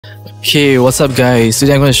Okay, what's up guys?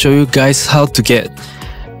 Today I'm going to show you guys how to get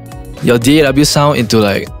your DAW sound into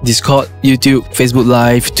like Discord, YouTube, Facebook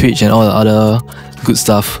Live, Twitch and all the other good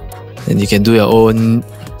stuff. And you can do your own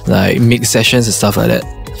like mix sessions and stuff like that.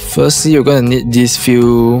 Firstly, you're going to need these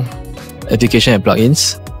few application and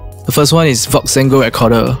plugins. The first one is Voxengo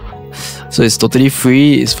Recorder. So it's totally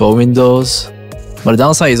free, it's for Windows, but the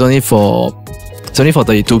downside is only for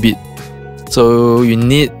 32-bit. So you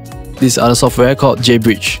need this other software called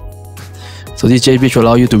JBridge. So this JBridge will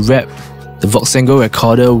allow you to wrap the Voxengo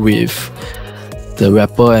recorder with the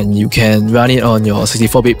wrapper, and you can run it on your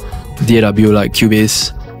 64-bit DAW like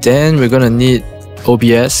Cubase. Then we're gonna need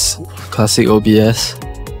OBS, classic OBS.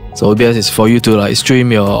 So OBS is for you to like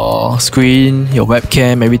stream your screen, your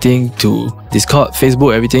webcam, everything to Discord,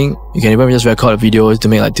 Facebook, everything. You can even just record a video to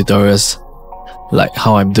make like tutorials like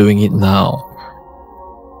how I'm doing it now.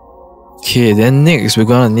 Okay, then next we're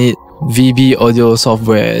gonna need VB audio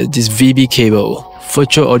software, this VB cable,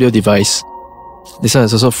 virtual audio device. This one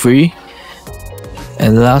is also free.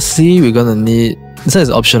 And lastly, we're gonna need, this one is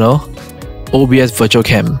optional, OBS Virtual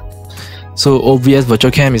Cam. So OBS Virtual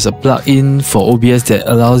Cam is a plugin for OBS that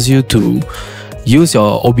allows you to use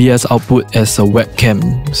your OBS output as a webcam.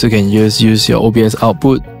 So you can just use your OBS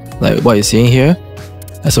output, like what you're seeing here,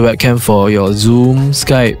 as a webcam for your Zoom,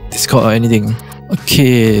 Skype, Discord or anything.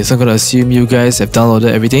 Okay, so I'm gonna assume you guys have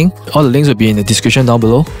downloaded everything. All the links will be in the description down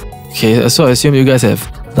below. Okay, so I assume you guys have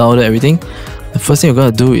downloaded everything. The first thing you're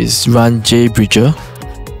gonna do is run JBridger.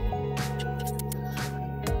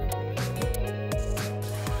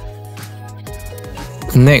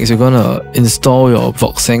 Next, you're gonna install your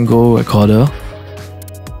Voxengo recorder.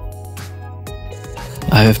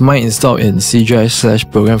 I have mine installed in C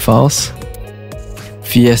drive/program files.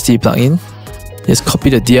 VST plugin. Just copy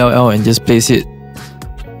the DLL and just place it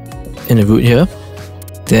in the root here.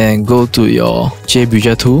 Then go to your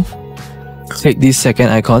JBridger tool. Click this second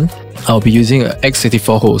icon. I'll be using an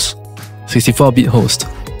x64 host, 64-bit host.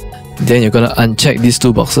 Then you're gonna uncheck these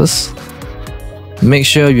two boxes. Make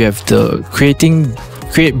sure you have the create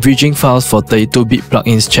bridging files for 32-bit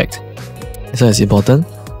plugins checked. This one is important.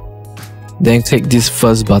 Then click this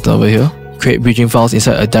first button over here. Create bridging files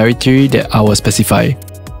inside a directory that I will specify.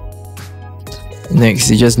 Next,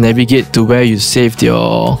 you just navigate to where you saved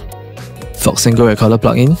your Voxengo recorder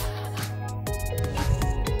plugin.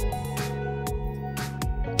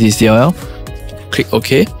 This DLL. Click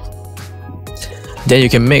OK. Then you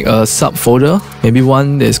can make a subfolder, maybe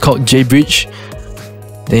one that is called JBridge.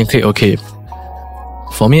 Then you click OK.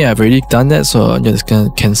 For me, I've already done that, so I'm just gonna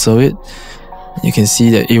cancel it. You can see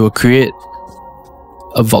that it will create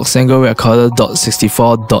a Voxengo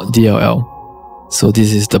recorder.64.dll. So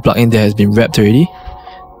this is the plugin that has been wrapped already.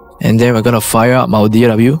 And then we're gonna fire up our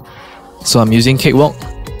DAW. So I'm using Cakewalk.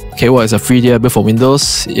 Cakewalk is a free DAW for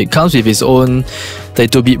Windows. It comes with its own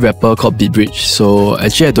 32-bit wrapper called BitBridge. So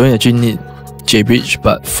actually I don't actually need JBridge,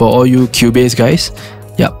 but for all you Cubase guys,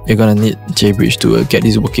 yep, you're gonna need JBridge to get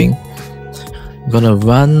this working. I'm gonna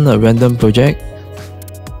run a random project.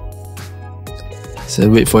 So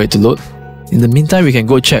wait for it to load. In the meantime, we can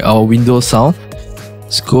go check our Windows sound.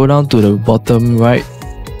 Scroll down to the bottom right,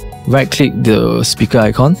 right click the speaker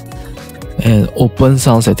icon and open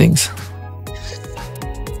sound settings.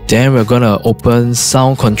 Then we're gonna open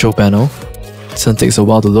sound control panel. This one takes a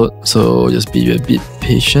while to load, so just be a bit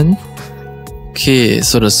patient. Okay,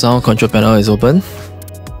 so the sound control panel is open.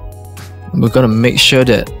 We're gonna make sure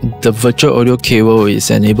that the virtual audio cable is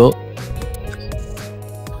enabled.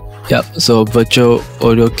 Yep, so virtual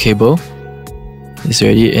audio cable is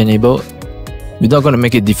already enabled. We're not gonna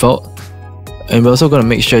make it default. And we're also gonna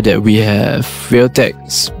make sure that we have Realtek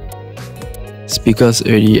speakers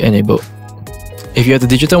already enabled. If you have the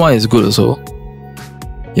digital one, it's good also.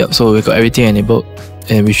 Yep, so we got everything enabled.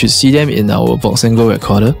 And we should see them in our Voxengo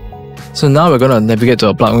recorder. So now we're gonna navigate to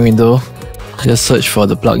a plugin window. Just search for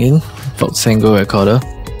the plugin, Voxengo recorder.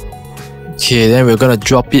 Okay, then we're gonna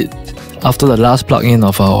drop it after the last plugin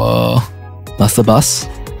of our master bus.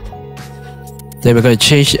 Then we're gonna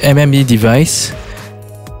change MME device.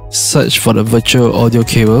 Search for the virtual audio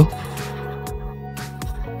cable.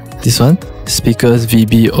 This one, speakers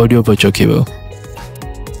VB audio virtual cable.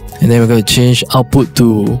 And then we're gonna change output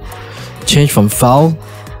to change from file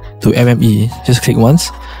to MME. Just click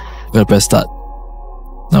once. We're gonna press start.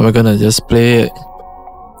 Now we're gonna just play it.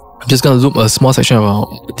 I'm just gonna loop a small section of our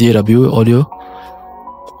DAW audio.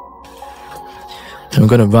 And we're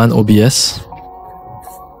gonna run OBS.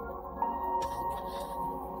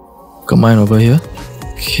 Got mine over here.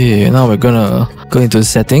 Okay, now we're gonna go into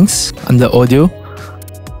settings under audio.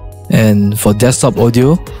 And for desktop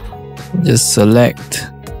audio, just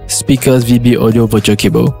select speakers VB audio virtual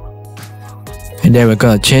cable. And then we're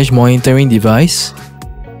gonna change monitoring device.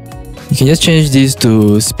 You can just change this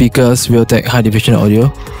to speakers, Realtek high definition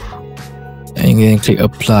audio, and then click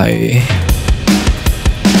apply.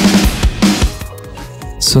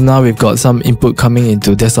 So now we've got some input coming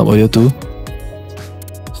into desktop audio too.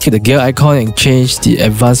 Click the gear icon and change the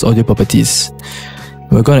advanced audio properties.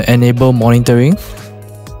 We're going to enable monitoring,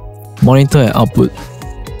 monitor and output.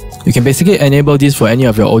 You can basically enable this for any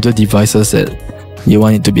of your audio devices that you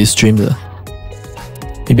want it to be streamed.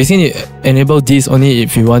 You basically enable this only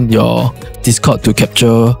if you want your Discord to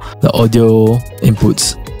capture the audio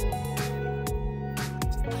inputs.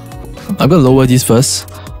 I'm going to lower this first,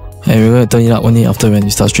 and we're going to turn it up only after when you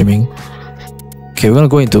start streaming. Okay, we're going to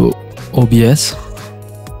go into OBS.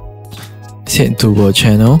 Let's head to our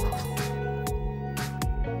channel.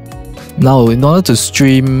 Now, in order to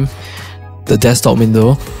stream the desktop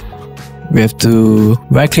window, we have to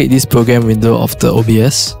right-click this program window of the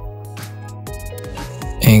OBS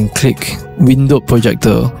and click Window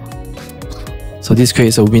Projector. So this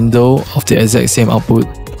creates a window of the exact same output.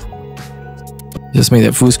 Just make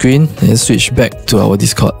that full screen and switch back to our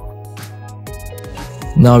Discord.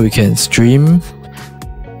 Now we can stream.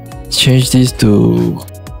 Change this to...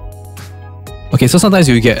 Okay, so sometimes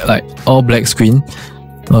you get like all black screen.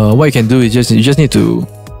 What you can do is you just need to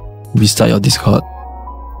restart your Discord.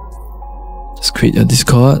 Just create your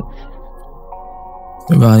Discord.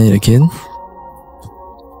 Run it again.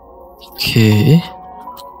 Okay.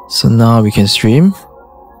 So now we can stream.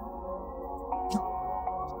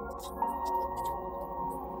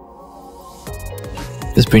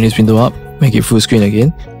 Just bring this window up, make it full screen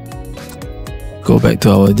again. Go back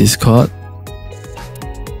to our Discord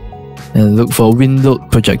and look for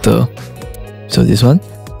windowed projector. So this one,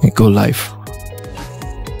 and go live.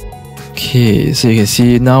 Okay, so you can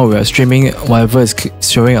see now we are streaming whatever is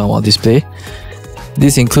showing on our display.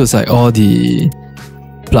 This includes like all the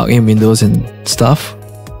plug-in windows and stuff.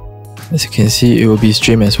 As you can see, it will be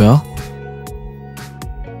streamed as well.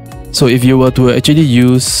 So if you were to actually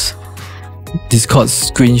use Discord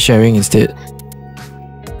screen sharing instead,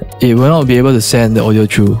 it will not be able to send the audio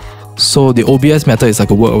through. So the OBS method is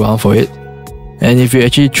like a workaround for it. And if you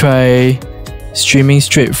actually try streaming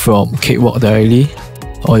straight from Cakewalk directly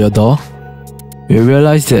or your DAW, you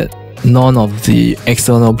realize that none of the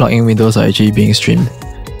external plugin windows are actually being streamed.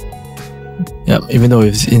 Yep, even though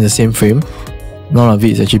it's in the same frame, none of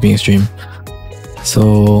it is actually being streamed.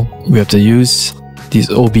 So we have to use this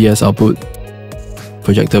OBS output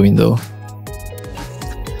projector window.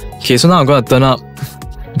 Okay, so now I'm going to turn up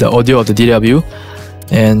the audio of the DAW,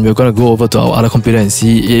 and we're going to go over to our other computer and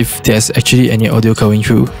see if there's actually any audio coming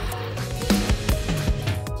through.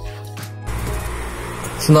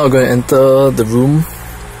 So now we're going to enter the room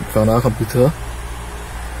from our computer.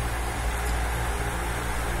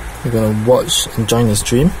 We're going to watch and join the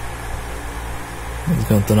stream. I'm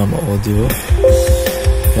going to turn on my audio.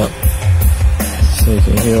 Yep. So you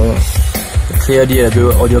can hear the clear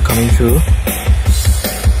DAW audio coming through.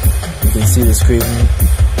 You can see the screen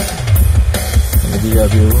and the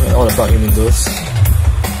DAW and all the plugin windows.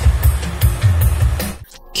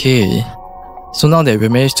 Okay, so now that we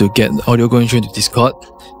managed to get the audio going through into Discord,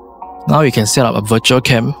 now we can set up a virtual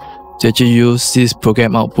cam to actually use this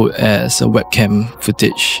program output as a webcam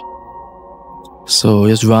footage. So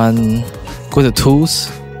just go to Tools,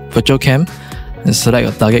 Virtual Cam, and select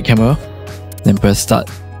your target camera, then press Start.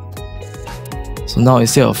 So now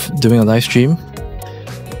instead of doing a live stream,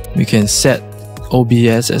 we can set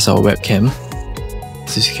OBS as our webcam.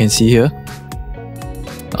 So as you can see here,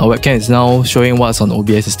 our webcam is now showing what's on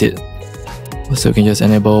OBS instead. So you can just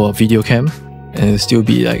enable a video cam and it'll still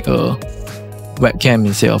be like a webcam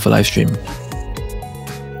instead of a live stream.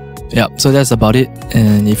 Yep, so that's about it.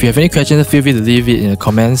 And if you have any questions, feel free to leave it in the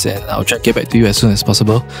comments and I'll try to get back to you as soon as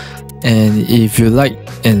possible. And if you like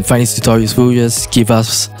and find this tutorial useful, just give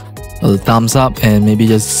us a thumbs up and maybe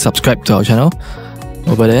just subscribe to our channel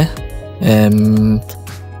over there. And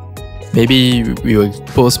maybe we will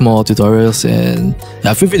post more tutorials, and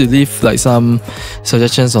yeah, feel free to leave like some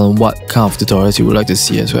suggestions on what kind of tutorials you would like to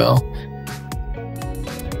see as well.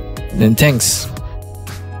 Then thanks.